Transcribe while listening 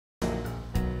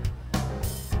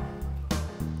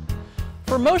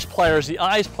For most players, the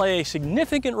eyes play a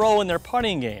significant role in their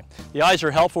putting game. The eyes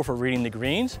are helpful for reading the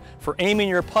greens, for aiming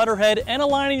your putter head, and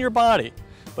aligning your body.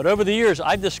 But over the years,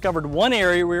 I've discovered one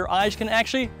area where your eyes can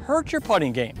actually hurt your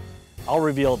putting game. I'll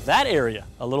reveal that area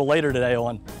a little later today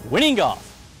on Winning Golf.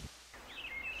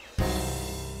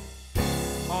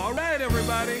 All right,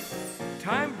 everybody,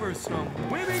 time for some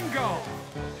winning golf.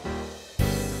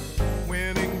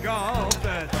 Winning golf,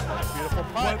 that's Beautiful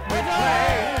putt. what we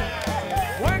play.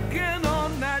 Working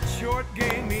on that short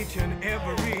game each and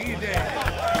every day.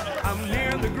 I'm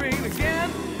near the green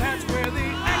again, that's where the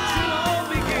action all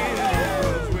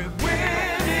begins. With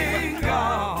winning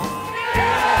golf.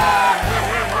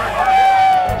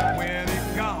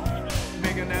 Winning golf,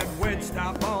 making that wedge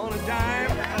stop on a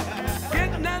dime.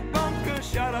 Getting that bunker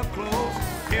shot up close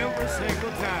every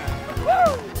single time.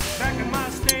 Woo! Back in my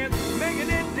stance, making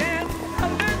it dance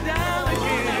up and down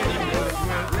again.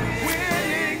 With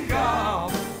winning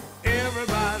golf,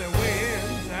 everybody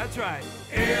wins. That's right,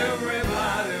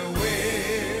 everybody wins.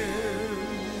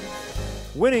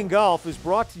 Winning Golf is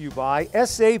brought to you by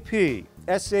SAP.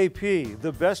 SAP,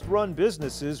 the best run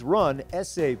businesses run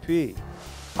SAP.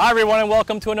 Hi everyone, and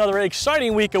welcome to another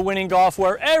exciting week of Winning Golf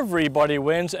where everybody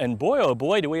wins. And boy, oh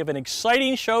boy, do we have an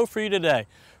exciting show for you today.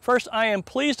 First, I am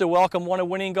pleased to welcome one of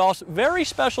Winning Golf's very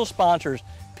special sponsors,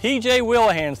 PJ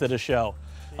Whelihan, to the show.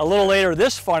 A little later,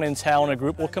 this fun and talented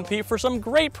group will compete for some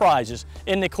great prizes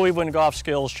in the Cleveland Golf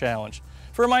Skills Challenge.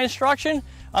 For my instruction,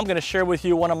 I'm going to share with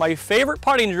you one of my favorite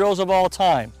putting drills of all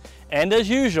time. And as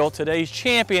usual, today's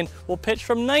champion will pitch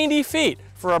from 90 feet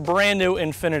for a brand new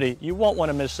infinity. You won't want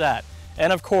to miss that.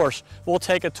 And of course, we'll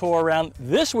take a tour around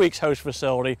this week's host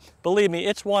facility. Believe me,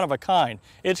 it's one of a kind.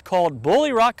 It's called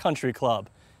Bulle Country Club.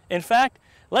 In fact,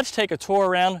 let's take a tour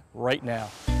around right now.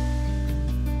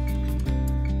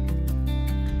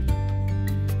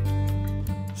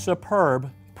 Superb,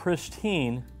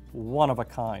 pristine, one of a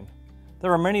kind.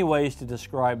 There are many ways to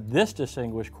describe this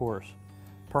distinguished course.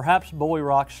 Perhaps Bulle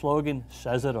Rock's slogan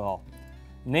says it all.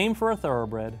 Named for a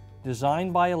thoroughbred,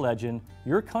 designed by a legend,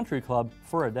 your country club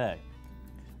for a day.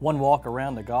 One walk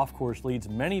around the golf course leads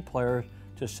many players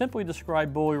to simply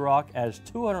describe Bulle Rock as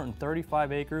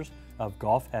 235 acres of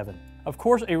golf heaven. Of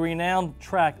course, a renowned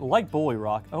track like Bulle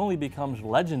Rock only becomes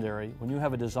legendary when you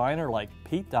have a designer like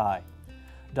Pete Dye.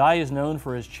 Dye is known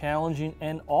for his challenging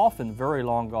and often very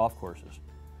long golf courses,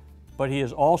 but he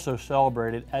is also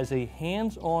celebrated as a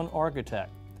hands-on architect.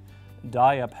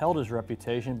 Dye upheld his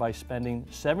reputation by spending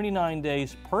 79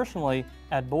 days personally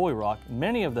at Bulle Rock,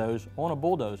 many of those on a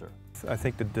bulldozer. I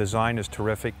think the design is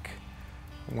terrific.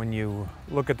 When you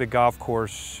look at the golf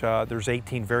course, there's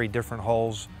 18 very different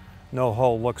holes. No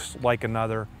hole looks like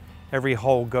another. Every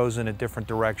hole goes in a different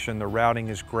direction. The routing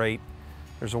is great.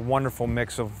 There's a wonderful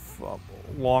mix of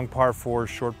long par fours,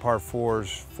 short par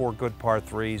fours, 4 good par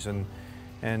threes, and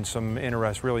some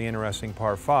really interesting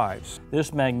par fives.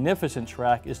 This magnificent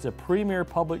track is the premier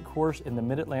public course in the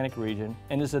Mid-Atlantic region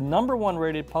and is the #1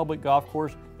 rated public golf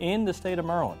course in the state of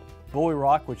Maryland. Bulle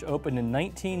Rock, which opened in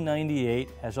 1998,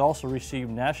 has also received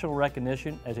national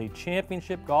recognition as a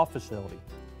championship golf facility.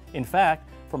 In fact,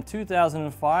 from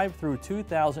 2005 through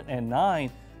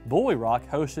 2009, Bulle Rock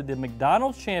hosted the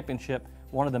McDonald's Championship,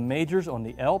 one of the majors on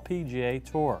the LPGA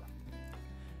Tour.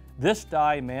 This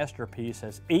Dye masterpiece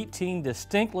has 18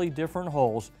 distinctly different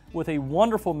holes with a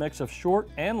wonderful mix of short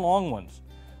and long ones.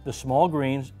 The small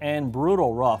greens and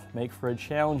brutal rough make for a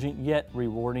challenging yet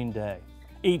rewarding day.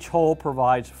 Each hole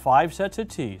provides 5 sets of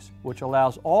tees, which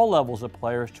allows all levels of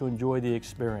players to enjoy the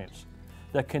experience.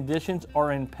 The conditions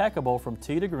are impeccable from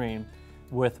tee to green,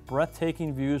 with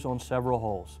breathtaking views on several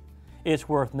holes. It's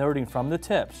worth noting from the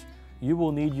tips, you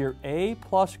will need your A+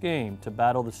 game to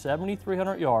battle the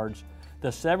 7,300 yards,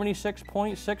 the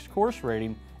 76.6 course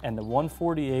rating, and the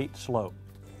 148 slope.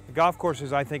 The golf course,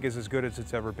 I think, is as good as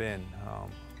it's ever been.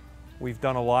 We've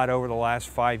done a lot over the last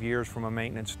 5 years from a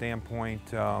maintenance standpoint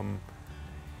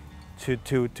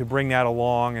to bring that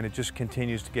along, and it just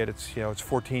continues to get it's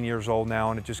 14 years old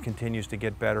now, and it just continues to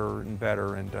get better and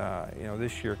better. And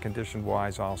this year,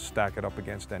 condition-wise, I'll stack it up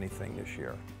against anything this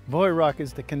year. Bulle Rock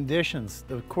is the conditions.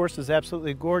 The course is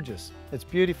absolutely gorgeous. It's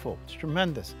beautiful. It's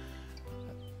tremendous.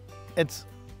 It's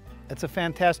a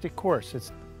fantastic course.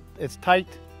 It's tight.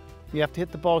 You have to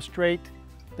hit the ball straight.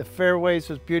 The fairways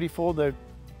is beautiful. They're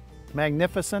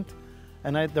magnificent,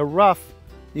 and the rough.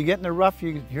 You get in the rough,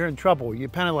 you're in trouble. You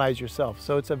penalize yourself.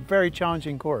 So it's a very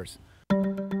challenging course.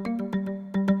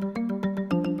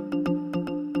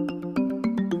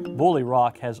 Bulle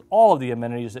Rock has all of the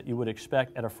amenities that you would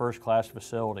expect at a first-class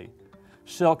facility.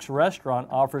 Silk's restaurant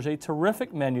offers a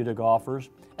terrific menu to golfers,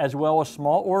 as well as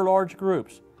small or large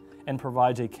groups. and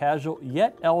provides a casual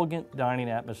yet elegant dining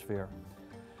atmosphere.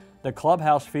 The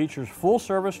clubhouse features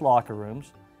full-service locker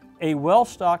rooms, a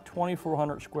well-stocked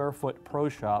 2,400 square foot pro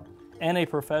shop, and a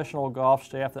professional golf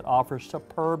staff that offers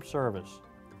superb service.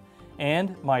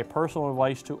 And my personal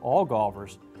advice to all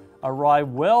golfers, arrive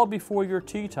well before your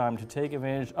tee time to take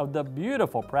advantage of the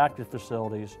beautiful practice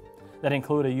facilities that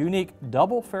include a unique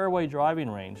double fairway driving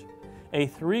range, a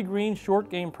 3-green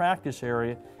short game practice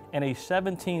area, and a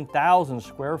 17,000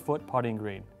 square foot putting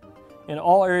green. In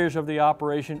all areas of the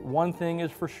operation, one thing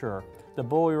is for sure, the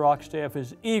Bulle Rock staff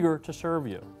is eager to serve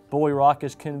you. Bulle Rock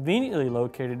is conveniently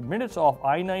located minutes off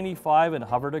I-95 in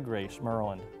Havre de Grace,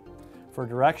 Maryland. For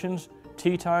directions,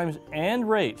 tee times, and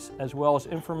rates, as well as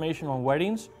information on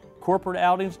weddings, corporate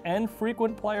outings, and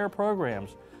frequent player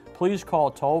programs, please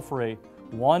call toll-free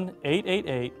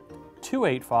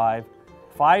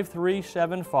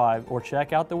 1-888-285-5375 or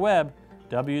check out the web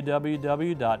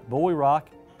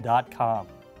www.bullerock.com.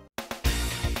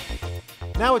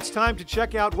 Now it's time to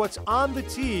check out what's on the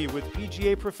tee with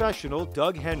PGA professional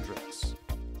Doug Hendricks.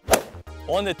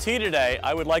 On the tee today,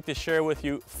 I would like to share with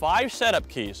you 5 setup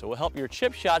keys that will help your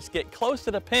chip shots get close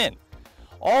to the pin.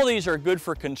 All these are good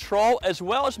for control as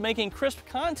well as making crisp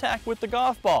contact with the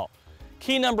golf ball.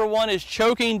 Key number 1 is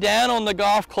choking down on the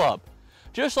golf club.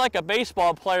 Just like a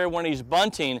baseball player when he's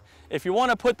bunting, if you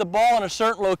want to put the ball in a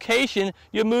certain location,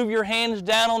 you move your hands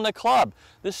down on the club.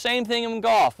 The same thing in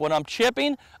golf. When I'm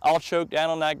chipping, I'll choke down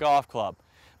on that golf club.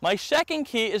 My second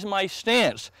key is my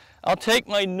stance. I'll take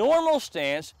my normal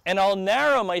stance and I'll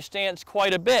narrow my stance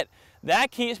quite a bit.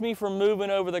 That keeps me from moving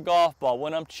over the golf ball.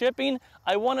 When I'm chipping,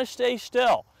 I want to stay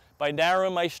still. By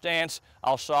narrowing my stance,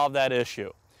 I'll solve that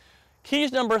issue.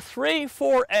 Keys number 3,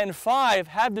 4, and 5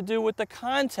 have to do with the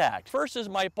contact. First is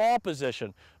my ball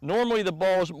position. Normally the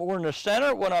ball is more in the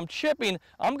center. When I'm chipping,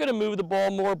 I'm going to move the ball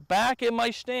more back in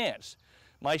my stance.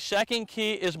 My second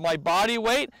key is my body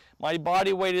weight. My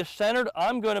body weight is centered.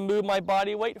 I'm going to move my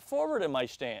body weight forward in my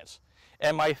stance.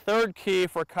 And my third key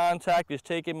for contact is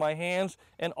taking my hands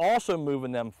and also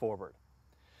moving them forward.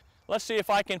 Let's see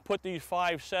if I can put these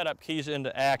 5 setup keys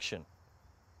into action.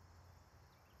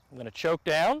 I'm going to choke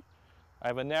down. I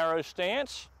have a narrow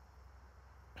stance.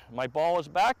 My ball is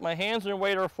back, my hands and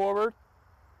weight are forward,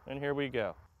 and here we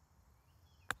go.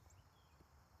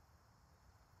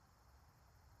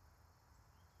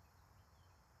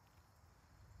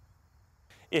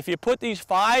 If you put these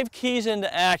 5 keys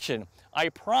into action, I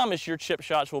promise your chip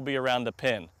shots will be around the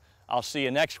pin. I'll see you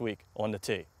next week on the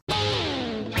tee.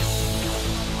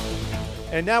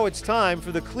 And now it's time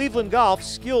for the Cleveland Golf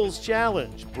Skills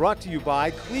Challenge, brought to you by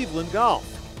Cleveland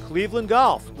Golf. Cleveland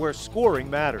Golf, where scoring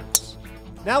matters.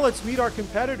 Now let's meet our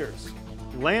competitors.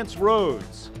 Lance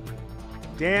Rhodes,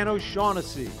 Dan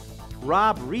O'Shaughnessy,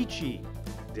 Rob Ricci,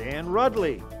 Dan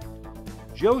Rudley,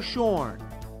 Joe Shorn,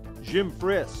 Jim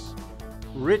Friss,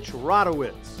 Rich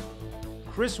Rodowitz,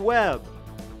 Chris Webb,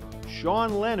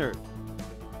 Sean Leonard,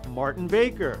 Martin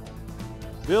Baker,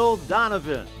 Bill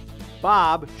Donovan,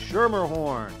 Bob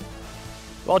Schermerhorn.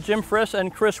 Well, Jim Friss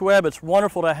and Chris Webb, it's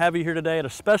wonderful to have you here today at a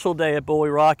special day at Bulle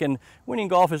Rock, and Winning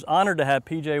Golf is honored to have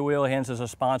PJ Whelihan as a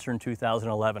sponsor in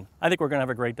 2011. I think we're going to have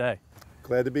a great day.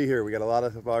 Glad to be here. We got a lot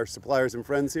of our suppliers and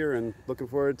friends here and looking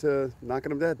forward to knocking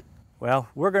them dead. Well,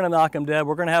 we're going to knock them dead.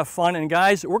 We're going to have fun, and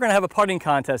guys, we're going to have a putting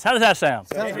contest. How does that sound?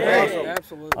 Sounds great.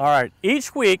 Absolutely. All right.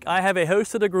 Each week, I have a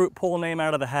host of the group pull a name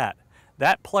out of the hat.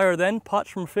 That player then putts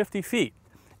from 50 feet.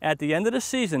 At the end of the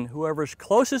season, whoever is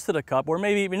closest to the cup, or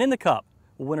maybe even in the cup,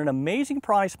 will win an amazing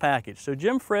prize package. So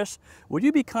Jim Friss, would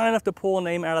you be kind enough to pull a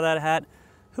name out of that hat?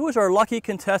 Who is our lucky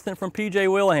contestant from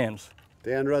PJ Whelihan's?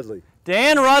 Dan Rudley.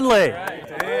 Dan Rudley. Right,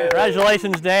 Dan.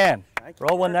 Congratulations, Dan.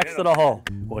 Roll one next to the hole.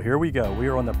 Well, here we go. We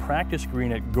are on the practice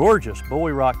green at gorgeous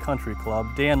Bulle Rock Country Club.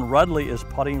 Dan Rudley is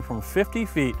putting from 50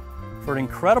 feet for an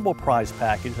incredible prize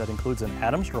package that includes an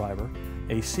Adams driver,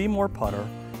 a Seymour putter,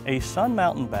 a Sun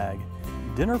Mountain bag,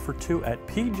 dinner for 2 at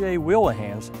PJ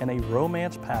Whelihan's, and a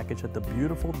romance package at the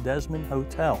beautiful Desmond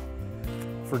Hotel.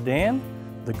 For Dan,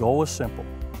 the goal is simple.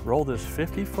 Roll this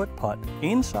 50-foot putt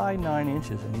inside 9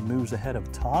 inches, and he moves ahead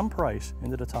of Tom Price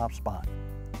into the top spot.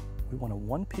 We want a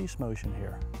one-piece motion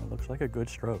here. It looks like a good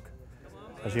stroke.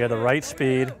 As he had the right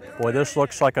speed. Boy, this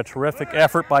looks like a terrific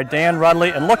effort by Dan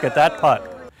Rudley, and look at that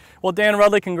putt. Well, Dan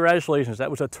Rudley, congratulations.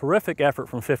 That was a terrific effort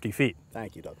from 50 feet.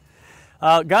 Thank you,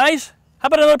 Doug. Guys, how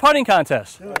about another putting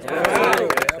contest?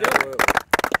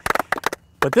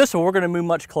 But this one, we're going to move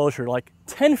much closer, like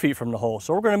 10 feet from the hole.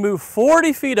 So we're going to move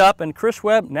 40 feet up, and Chris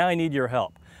Webb, now I need your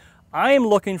help. I am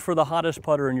looking for the hottest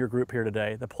putter in your group here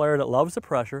today, the player that loves the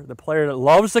pressure, the player that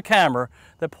loves the camera,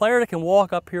 the player that can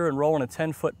walk up here and roll in a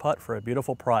 10-foot putt for a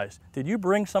beautiful prize. Did you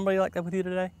bring somebody like that with you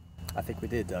today? I think we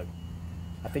did, Doug.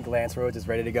 I think Lance Rhodes is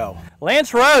ready to go.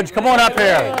 Lance Rhodes, come on up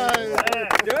here.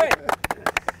 Do it.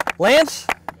 Lance,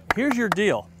 here's your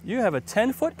deal. You have a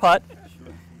 10-foot putt.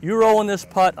 You roll in this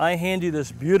putt, I hand you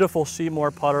this beautiful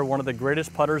Seymour putter, one of the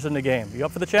greatest putters in the game. You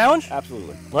up for the challenge?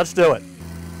 Absolutely. Let's do it.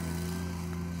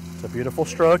 It's a beautiful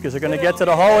stroke. Is it going to get to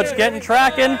the hole? It's getting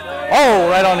tracking. Oh,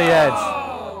 right on the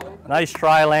edge. Nice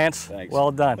try, Lance. Thanks.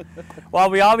 Well done. Well,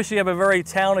 we obviously have a very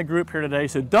talented group here today,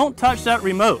 so don't touch that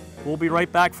remote. We'll be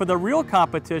right back for the real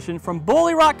competition from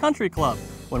Bulle Country Club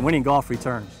when Winning Golf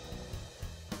returns.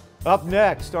 Up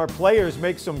next, our players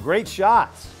make some great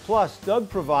shots. Plus, Doug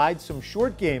provides some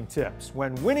short game tips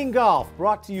when Winning Golf,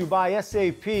 brought to you by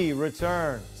SAP,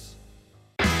 returns.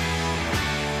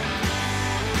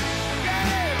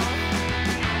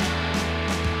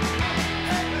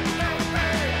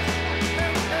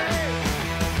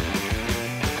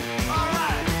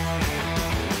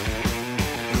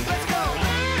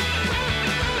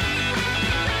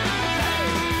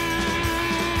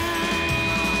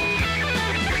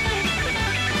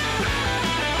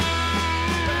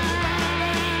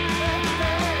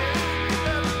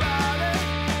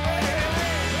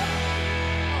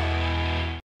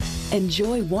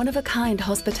 Enjoy one-of-a-kind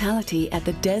hospitality at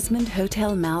the Desmond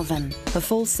Hotel Malvern, a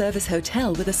full-service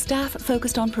hotel with a staff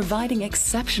focused on providing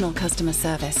exceptional customer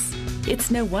service.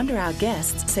 It's no wonder our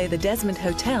guests say the Desmond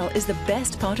Hotel is the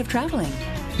best part of traveling.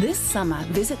 This summer,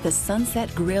 visit the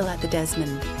Sunset Grill at the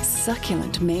Desmond.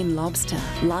 Succulent Maine lobster,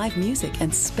 live music,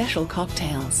 and special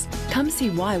cocktails. Come see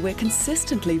why we're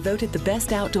consistently voted the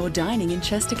best outdoor dining in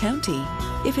Chester County.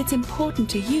 If it's important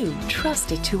to you,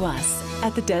 trust it to us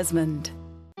at the Desmond.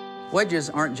 Wedges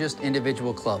aren't just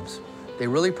individual clubs. They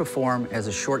really perform as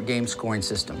a short game scoring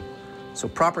system. So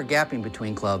proper gapping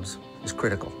between clubs is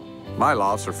critical. My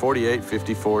lofts are 48,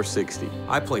 54, 60.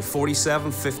 I play 47,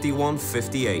 51,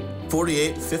 58.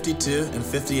 48, 52, and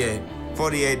 58.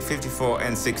 48, 54,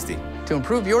 and 60. To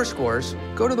improve your scores,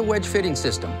 go to the wedge fitting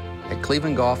system at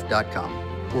clevelandgolf.com,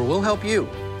 where we'll help you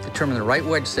determine the right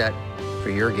wedge set for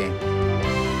your game.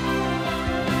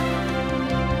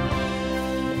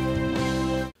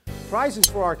 Prizes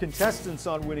for our contestants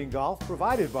on Winning Golf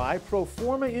provided by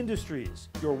Proforma Industries,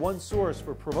 your one source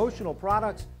for promotional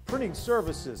products, printing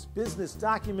services, business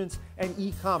documents, and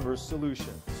e-commerce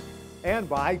solutions. And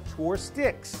by Tour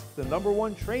Sticks, the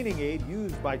 #1 training aid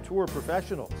used by tour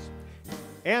professionals.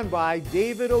 And by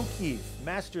David O'Keefe,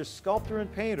 master sculptor and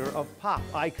painter of pop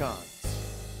icons.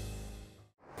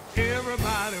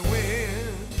 Everybody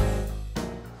wins.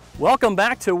 Welcome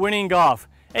back to Winning Golf.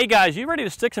 Hey guys, you ready to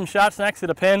stick some shots next to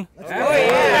the pin? Oh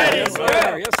yeah, yes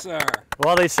sir, yes sir.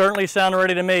 Well, they certainly sound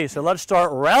ready to me, so let's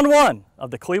start round 1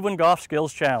 of the Cleveland Golf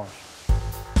Skills Challenge.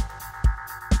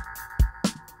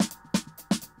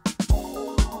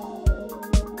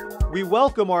 We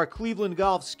welcome our Cleveland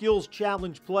Golf Skills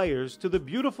Challenge players to the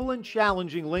beautiful and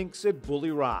challenging links at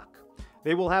Bulle Rock.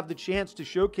 They will have the chance to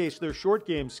showcase their short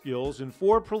game skills in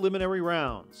 4 preliminary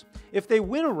rounds. If they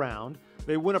win a round,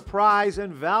 they win a prize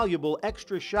and valuable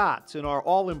extra shots in our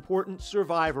all-important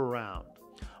Survivor round.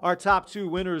 Our top 2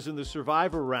 winners in the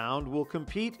Survivor round will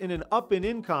compete in an up and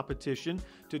in competition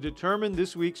to determine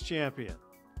this week's champion.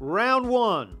 Round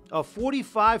 1, a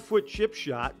 45-foot chip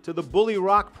shot to the Bulle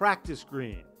Rock practice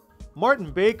green.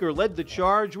 Martin Baker led the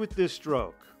charge with this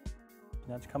stroke.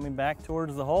 That's coming back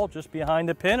towards the hole, just behind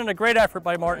the pin, and a great effort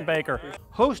by Martin Baker.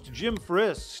 Host Jim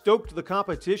Friss stoked the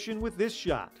competition with this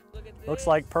shot. Looks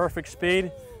like perfect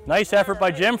speed. Nice effort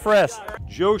by Jim Friss.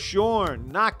 Joe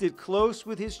Shorn knocked it close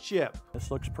with his chip.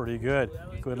 This looks pretty good.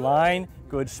 Good line,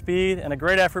 good speed, and a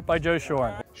great effort by Joe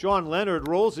Shorn. Sean Leonard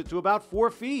rolls it to about 4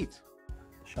 feet.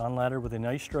 Sean Leonard with a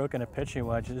nice stroke and a pitching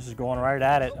wedge. This is going right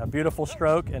at it. A beautiful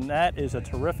stroke, and that is a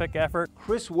terrific effort.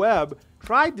 Chris Webb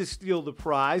tried to steal the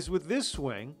prize with this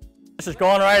swing. This is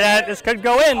going right at it. This could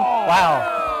go in.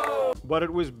 Wow. But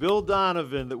it was Bill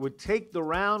Donovan that would take the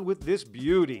round with this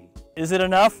beauty. Is it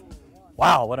enough?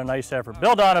 Wow, what a nice effort.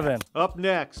 Bill Donovan. Up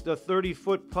next, a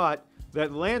 30-foot putt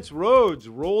that Lance Rhodes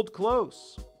rolled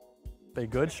close. A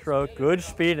good stroke, good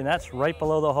speed, and that's right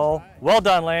below the hole. Well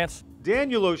done, Lance.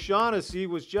 Daniel O'Shaughnessy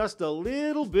was just a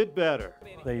little bit better.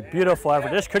 A beautiful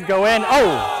effort. This could go in.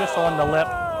 Oh, just on the lip.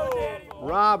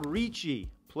 Rob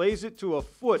Ricci plays it to a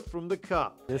foot from the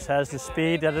cup. This has the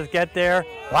speed. Does it get there?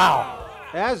 Wow.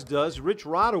 As does Rich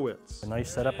Rodowitz. A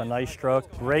nice setup, a nice stroke,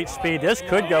 great speed. This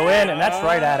could go in, and that's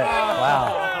right at it.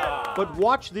 Wow. But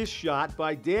watch this shot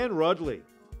by Dan Rudley.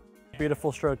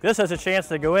 Beautiful stroke. This has a chance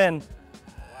to go in.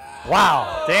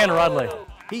 Wow, Dan Rudley.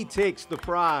 He takes the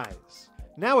prize.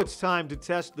 Now it's time to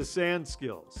test the sand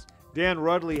skills. Dan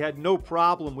Rudley had no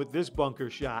problem with this bunker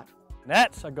shot.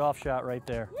 That's a golf shot right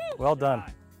there. Well done.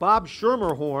 Bob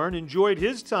Schermerhorn enjoyed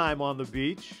his time on the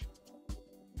beach.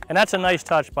 And that's a nice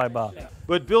touch by Bob.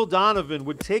 But Bill Donovan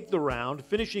would take the round,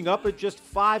 finishing up at just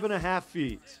 5.5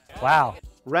 feet. Wow.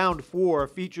 Round 4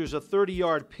 features a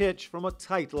 30-yard pitch from a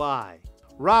tight lie.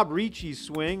 Rob Ricci's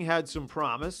swing had some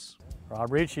promise.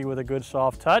 Rob Ricci with a good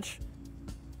soft touch.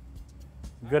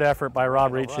 Good effort by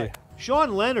Rob Ricci.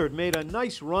 Sean Leonard made a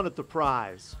nice run at the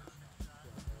prize.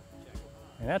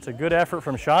 And that's a good effort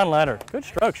from Sean Leonard. Good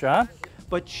stroke, Sean.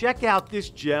 But check out this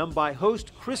gem by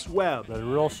host Chris Webb. A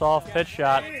real soft pitch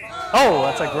shot. Oh,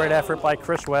 that's a great effort by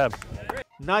Chris Webb.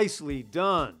 Nicely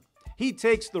done. He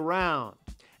takes the round.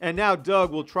 And now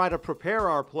Doug will try to prepare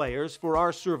our players for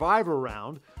our Survivor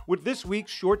round with this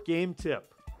week's short game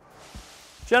tip.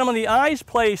 Gentlemen, the eyes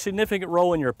play a significant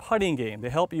role in your putting game. They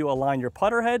help you align your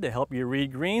putter head, they help you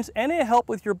read greens, and they help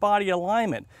with your body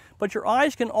alignment. But your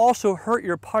eyes can also hurt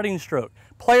your putting stroke.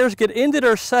 Players get into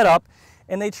their setup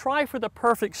and they try for the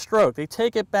perfect stroke. They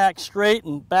take it back straight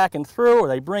and back and through, or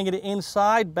they bring it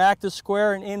inside, back to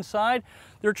square and inside.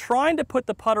 They're trying to put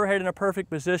the putter head in a perfect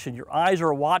position. Your eyes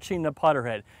are watching the putter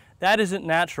head. That isn't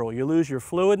natural. You lose your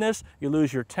fluidness, you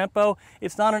lose your tempo.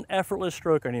 It's not an effortless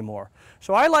stroke anymore.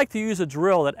 So I like to use a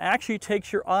drill that actually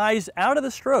takes your eyes out of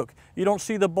the stroke. You don't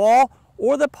see the ball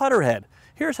or the putter head.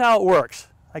 Here's how it works.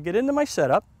 I get into my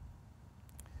setup,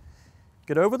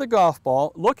 get over the golf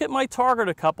ball, look at my target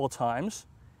a couple of times,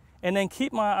 and then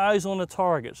keep my eyes on the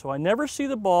target. So I never see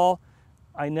the ball,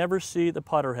 I never see the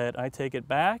putter head. I take it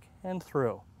back and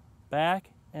through, back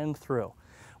and through.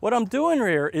 What I'm doing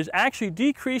here is actually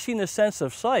decreasing the sense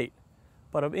of sight,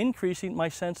 but I'm increasing my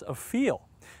sense of feel.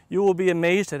 You will be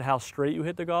amazed at how straight you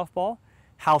hit the golf ball,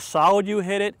 how solid you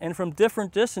hit it, and from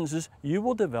different distances, you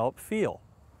will develop feel.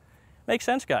 Make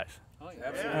sense, guys? Oh, yeah.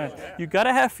 Absolutely. Right. You've got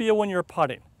to have feel when you're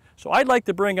putting. So I'd like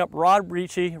to bring up Rob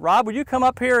Ricci. Rob, would you come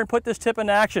up here and put this tip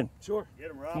into action? Sure. Get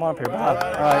him, Rob. Come on up here, Rob.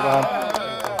 All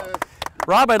right, Rob.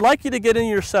 Rob, I'd like you to get into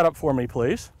your setup for me,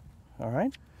 please. All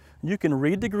right. You can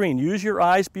read the green. Use your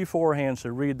eyes beforehand. So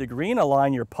read the green,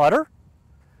 align your putter.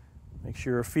 Make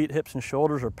sure your feet, hips, and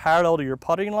shoulders are parallel to your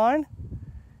putting line.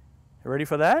 You ready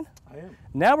for that? I am.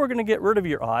 Now we're going to get rid of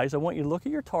your eyes. I want you to look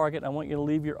at your target. I want you to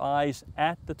leave your eyes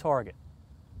at the target.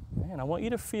 And I want you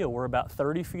to feel we're about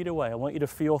 30 feet away. I want you to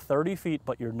feel 30 feet,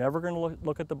 but you're never going to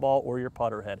look at the ball or your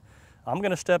putter head. I'm going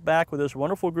to step back with this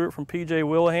wonderful group from PJ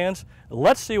Whelihan's.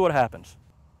 Let's see what happens.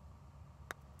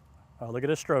 Oh, look at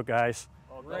this stroke, guys.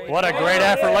 What a great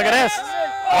effort. Look at this.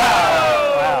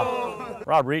 Wow. Wow.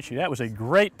 Rob Ricci, that was a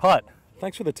great putt.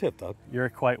 Thanks for the tip, Doug. You're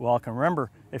quite welcome.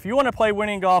 Remember, if you want to play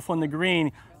winning golf on the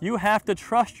green, you have to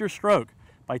trust your stroke.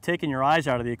 By taking your eyes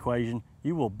out of the equation,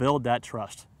 you will build that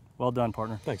trust. Well done,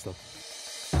 partner. Thanks, Doug.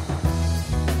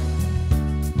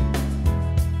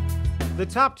 The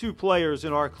top 2 players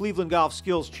in our Cleveland Golf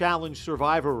Skills Challenge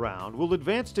Survivor round will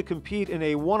advance to compete in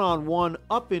a one-on-one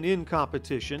up and in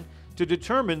competition to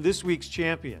determine this week's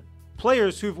champion.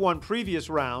 Players who've won previous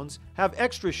rounds have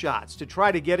extra shots to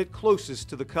try to get it closest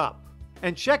to the cup.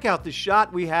 And check out the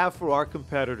shot we have for our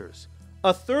competitors.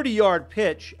 A 30-yard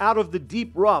pitch out of the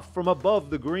deep rough from above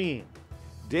the green.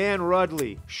 Dan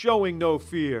Rudley showing no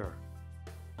fear.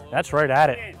 That's right at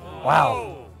it.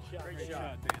 Wow. Great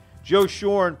shot, Dan. Joe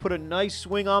Shorn put a nice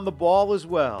swing on the ball as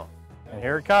well. And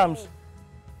here it comes.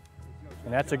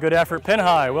 And that's a good effort pin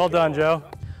high. Well done, Joe.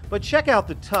 But check out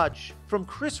the touch from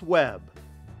Chris Webb.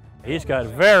 He's got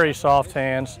very soft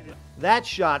hands. That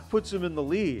shot puts him in the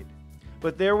lead.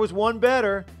 But there was one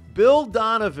better, Bill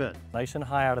Donovan. Nice and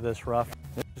high out of this rough.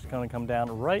 This is going to come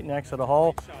down right next to the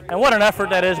hole. And what an effort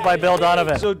that is by Bill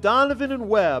Donovan. So Donovan and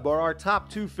Webb are our top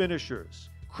 2 finishers.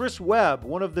 Chris Webb,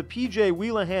 one of the PJ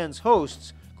Whelihan's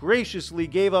hosts, graciously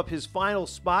gave up his final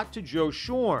spot to Joe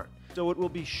Shorn. So it will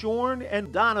be Shorn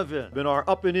and Donovan in our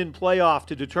up and in playoff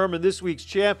to determine this week's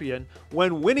champion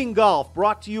when Winning Golf,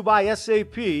 brought to you by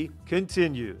SAP,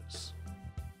 continues.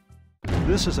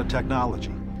 This is a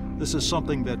technology. This is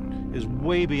something that is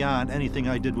way beyond anything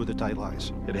I did with the tight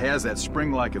lies. It has that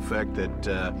spring-like effect that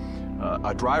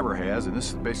a driver has, and this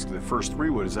is basically the first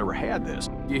 3-wood has ever had this.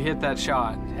 You hit that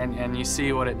shot, and you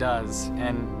see what it does,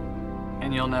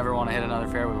 and you'll never want to hit another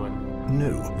fairway wood.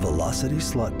 New Velocity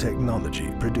Slot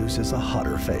technology produces a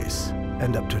hotter face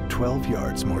and up to 12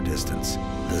 yards more distance.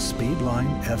 The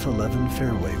Speedline F11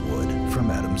 fairway wood from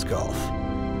Adams Golf.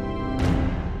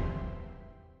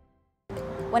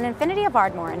 When Infinity of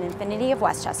Ardmore and Infinity of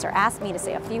Westchester asked me to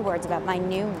say a few words about my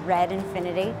new red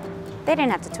Infinity, they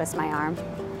didn't have to twist my arm.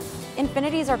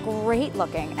 Infinities are great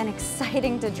looking and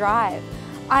exciting to drive.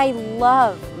 I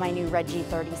love my new red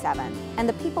G37, and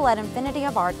the people at Infinity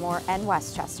of Ardmore and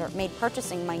Westchester made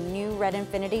purchasing my new red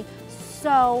Infinity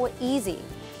so easy.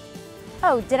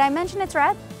 Oh, did I mention it's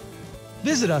red?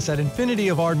 Visit us at Infinity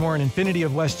of Ardmore and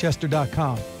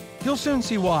infinityofwestchester.com. You'll soon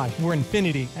see why we're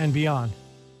infinity and beyond.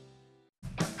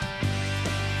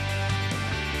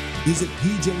 Is it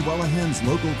PJ Whelihan's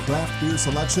local craft beer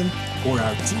selection or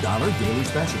our $2 daily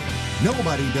special?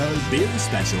 Nobody does beer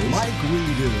specials like we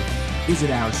do. Is it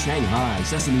our Shanghai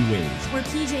sesame wings? Or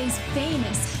PJ's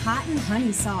famous hot and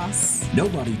honey sauce?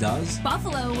 Nobody does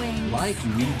Buffalo wings. like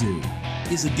we do.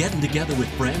 Is it getting together with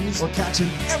friends? Or catching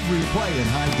every play in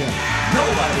high def?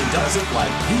 Nobody does it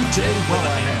like PJ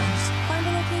Whelihan's. Find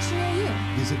a location near you.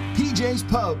 Visit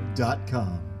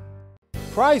pjspub.com.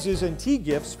 Prizes and tee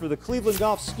gifts for the Cleveland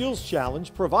Golf Skills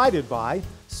Challenge provided by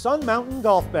Sun Mountain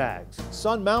Golf Bags.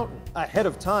 Sun Mountain, ahead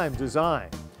of time design.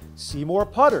 Seymour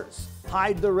Putters,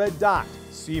 hide the red dot,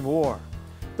 see more.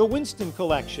 The Winston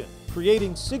Collection,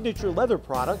 creating signature leather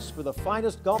products for the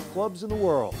finest golf clubs in the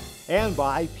world. And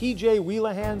by PJ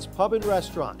Whelihan's Pub and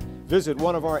Restaurant. Visit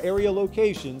one of our area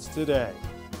locations today.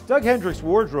 Doug Hendricks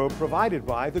Wardrobe provided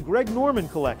by the Greg Norman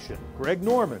Collection. Greg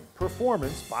Norman,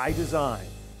 performance by design.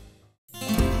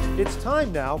 It's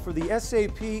time now for the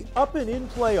SAP Up and In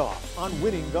playoff on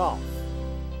Winning Golf.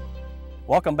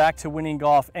 Welcome back to Winning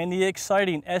Golf and the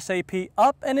exciting SAP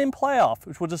Up and In playoff,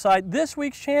 which will decide this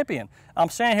week's champion. I'm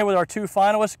standing here with our two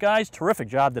finalists. Guys, terrific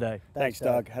job today. Thanks,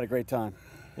 Doug. Had a great time.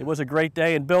 It was a great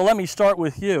day. And Bill, let me start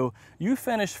with you. You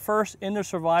finished first in the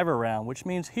Survivor round, which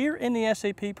means here in the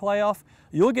SAP playoff,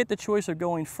 you'll get the choice of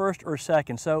going first or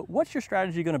second. So what's your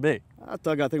strategy going to be?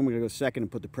 Doug, I think I'm going to go second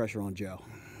and put the pressure on Joe.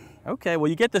 Okay, well,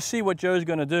 you get to see what Joe's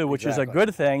going to do, which is a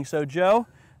good thing. So, Joe,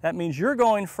 that means you're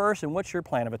going first, and what's your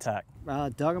plan of attack? Doug,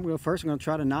 I'm going to go first. I'm going to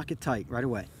try to knock it tight right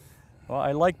away. Well,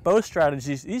 I like both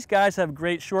strategies. These guys have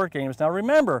great short games. Now,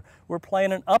 remember, we're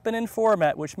playing an up and in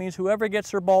format, which means whoever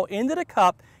gets their ball into the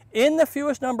cup in the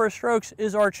fewest number of strokes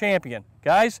is our champion.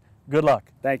 Guys, good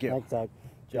luck. Thank you. Thanks, Doug.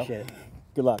 Appreciate it.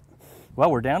 Good luck. Well,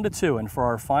 we're down to two, and for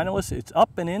our finalists, it's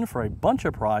up and in for a bunch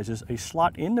of prizes, a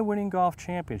slot in the Winning Golf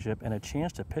Championship, and a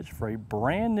chance to pitch for a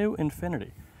brand new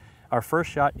Infinity. Our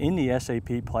first shot in the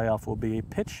SAP playoff will be a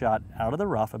pitch shot out of the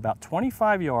rough, about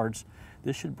 25 yards.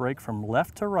 This should break from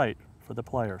left to right for the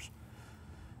players.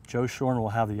 Joe Shorn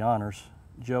will have the honors.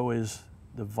 Joe is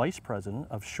the Vice President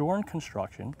of Shorn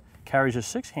Construction, carries a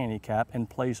 6 handicap, and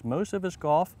plays most of his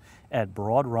golf at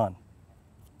Broad Run.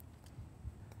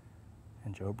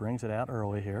 And Joe brings it out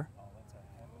early here.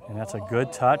 And that's a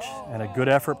good touch and a good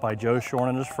effort by Joe Shorn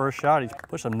in his first shot. He's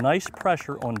put some nice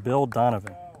pressure on Bill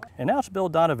Donovan. And now it's Bill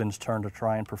Donovan's turn to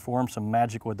try and perform some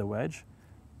magic with the wedge.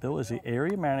 Bill is the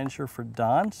area manager for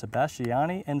Don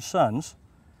Sebastiani and Sons,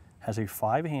 has a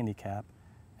 5 handicap,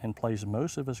 and plays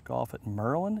most of his golf at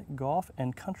Merlin Golf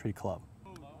and Country Club.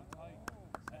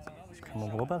 It's coming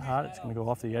a little bit hot. It's going to go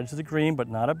off the edge of the green, but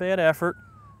not a bad effort.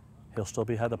 He'll still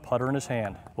have the putter in his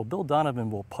hand. Well, Bill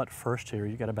Donovan will putt first here.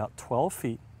 You got about 12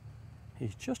 feet.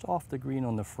 He's just off the green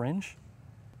on the fringe.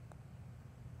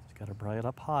 He's got to bring it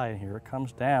up high, and here it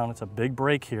comes down. It's a big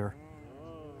break here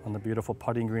on the beautiful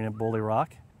putting green at Bulle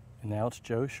Rock. And now it's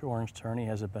Joe Shorn's turn. He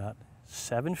has about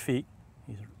 7 feet.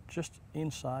 He's just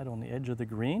inside on the edge of the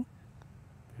green.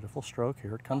 Beautiful stroke.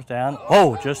 Here it comes down.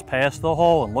 Oh, just past the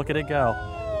hole, and look at it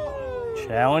go.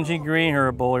 Challenging green here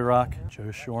at Bulle Rock.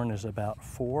 Joe Shorn is about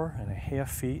 4.5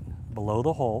 feet below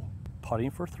the hole, putting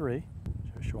for 3.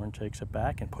 Joe Shorn takes it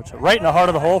back and puts it right in the heart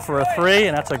of the hole for a 3,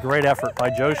 and that's a great effort by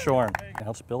Joe Shorn.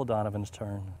 Now it's Bill Donovan's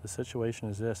turn. The situation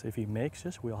is this. If he makes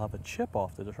this, we'll have a chip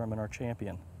off to determine our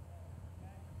champion.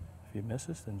 If he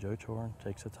misses, then Joe Shorn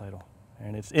takes the title.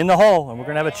 And it's in the hole, and we're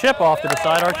going to have a chip off to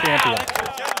decide our champion.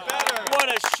 What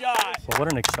a shot! Well,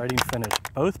 what an exciting finish.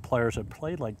 Both players have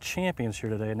played like champions here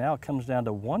today. Now it comes down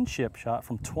to one chip shot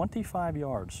from 25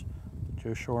 yards.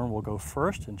 Joe Shorn will go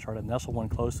first and try to nestle one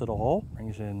close to the hole.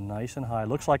 Brings it in nice and high.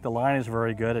 Looks like the line is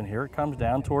very good, and here it comes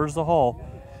down towards the hole.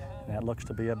 And that looks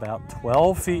to be about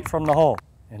 12 feet from the hole.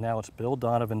 And now it's Bill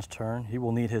Donovan's turn. He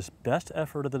will need his best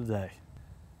effort of the day.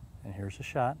 And here's the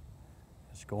shot.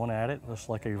 It's going at it. Looks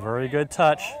like a very good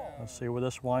touch. Let's see where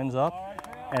this winds up.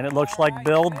 And it looks like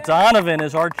Bill Donovan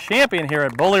is our champion here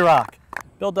at Bulle Rock.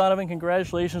 Bill Donovan,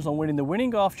 congratulations on winning the Winning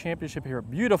Golf Championship here at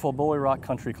beautiful Bulle Rock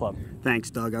Country Club. Thanks,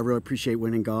 Doug. I really appreciate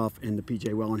Winning Golf and the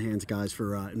PJ Whelihan's guys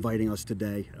for inviting us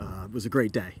today. It was a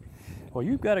great day. Well,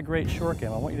 you've got a great short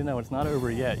game. I want you to know it's not over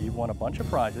yet. You've won a bunch of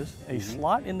prizes, a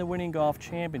slot in the Winning Golf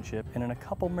Championship, and in a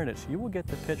couple minutes you will get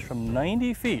to pitch from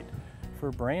 90 feet for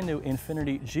a brand new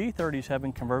Infinity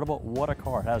G37 convertible. What a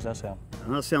car. How's that sound?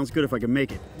 That sounds good if I can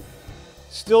make it.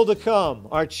 Still to come,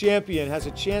 our champion has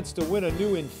a chance to win a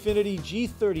new Infinity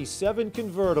G37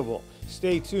 convertible.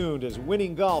 Stay tuned as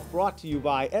Winning Golf, brought to you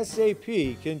by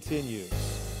SAP, continues.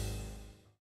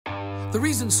 The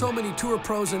reason so many tour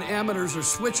pros and amateurs are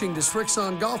switching to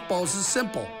Srixon golf balls is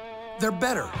simple. They're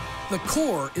better. The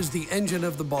core is the engine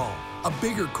of the ball. A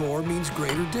bigger core means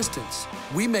greater distance.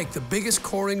 We make the biggest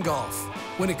core in golf.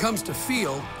 When it comes to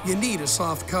feel, you need a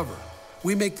soft cover.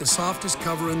 We make the softest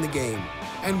cover in the game.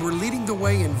 And we're leading the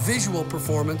way in visual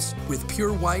performance with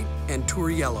pure white and tour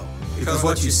yellow. Because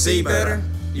what you see better,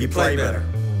 you play better.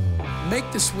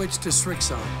 Make the switch to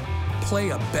Srixon. Play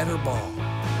a better ball.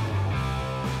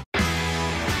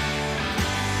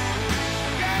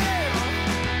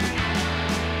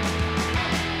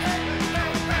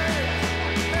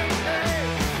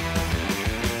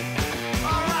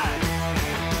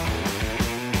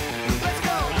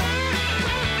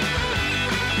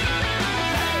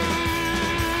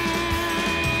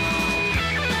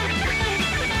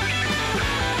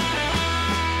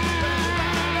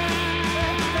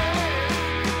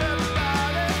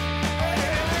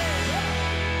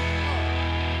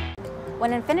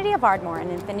 When Infinity of Ardmore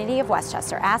and Infinity of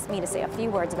Westchester asked me to say a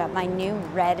few words about my new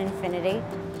red Infinity,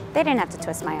 they didn't have to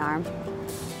twist my arm.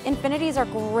 Infinities are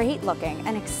great looking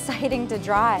and exciting to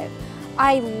drive.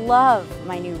 I love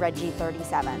my new red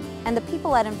G37, and the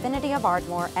people at Infinity of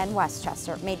Ardmore and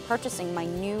Westchester made purchasing my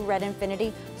new red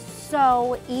Infinity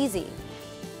so easy.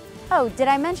 Oh, did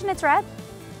I mention it's red?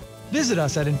 Visit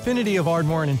us at Infinity of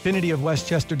Ardmore and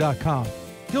infinityofwestchester.com.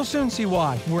 You'll soon see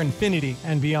why we're Infinity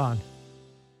and beyond.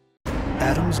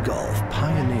 Adams Golf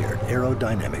pioneered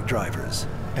aerodynamic drivers,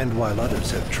 and while others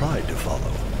have tried to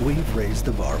follow, we've raised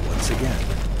the bar once again,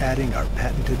 adding our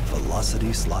patented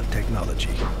velocity slot technology.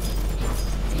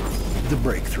 The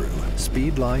breakthrough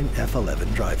Speedline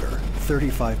F11 driver,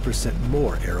 35%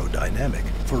 more aerodynamic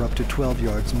for up to 12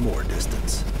 yards more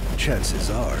distance. Chances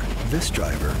are, this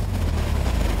driver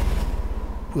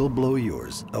will blow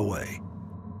yours away.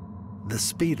 The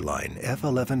Speedline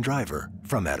F11 driver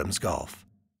from Adams Golf.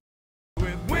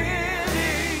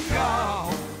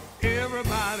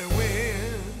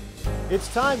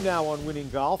 It's time now on Winning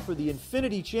Golf for the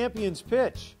Infinity Champions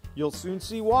Pitch. You'll soon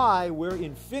see why we're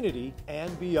Infinity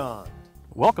and beyond.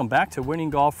 Welcome back to Winning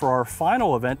Golf for our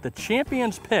final event, the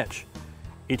Champions Pitch.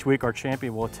 Each week our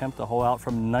champion will attempt to hole out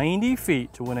from 90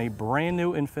 feet to win a brand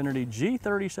new Infinity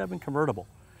G37 convertible.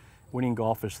 Winning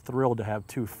Golf is thrilled to have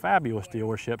two fabulous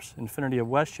dealerships, Infinity of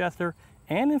Westchester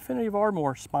and Infinity of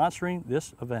Ardmore, sponsoring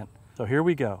this event. So here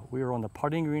we go. We are on the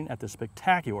putting green at the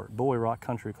spectacular Bulle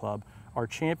Country Club. Our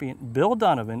champion, Bill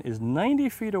Donovan, is 90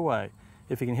 feet away.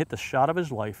 If he can hit the shot of his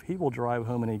life, he will drive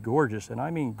home in a gorgeous, and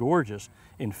I mean gorgeous,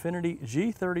 Infinity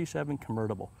G37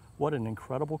 convertible. What an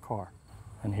incredible car.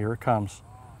 And here it comes.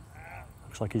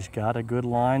 Looks like he's got a good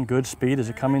line, good speed as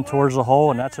it coming towards the hole,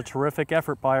 and that's a terrific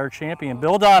effort by our champion,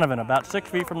 Bill Donovan, about 6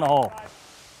 feet from the hole.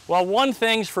 Well, one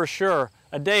thing's for sure,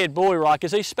 a day at Bulle Rock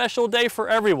is a special day for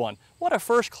everyone. What a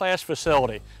first-class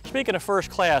facility. Speaking of first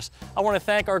class, I want to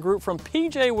thank our group from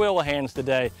PJ Whelihan's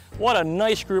today. What a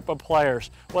nice group of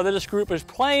players. Whether this group is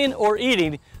playing or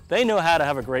eating, they know how to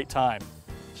have a great time.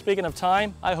 Speaking of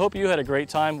time, I hope you had a great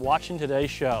time watching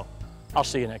today's show. I'll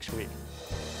see you next week.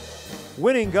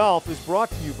 Winning Golf is brought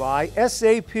to you by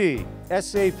SAP.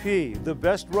 SAP, the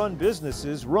best run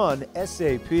businesses run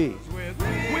SAP.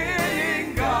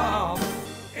 Winning Golf,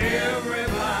 every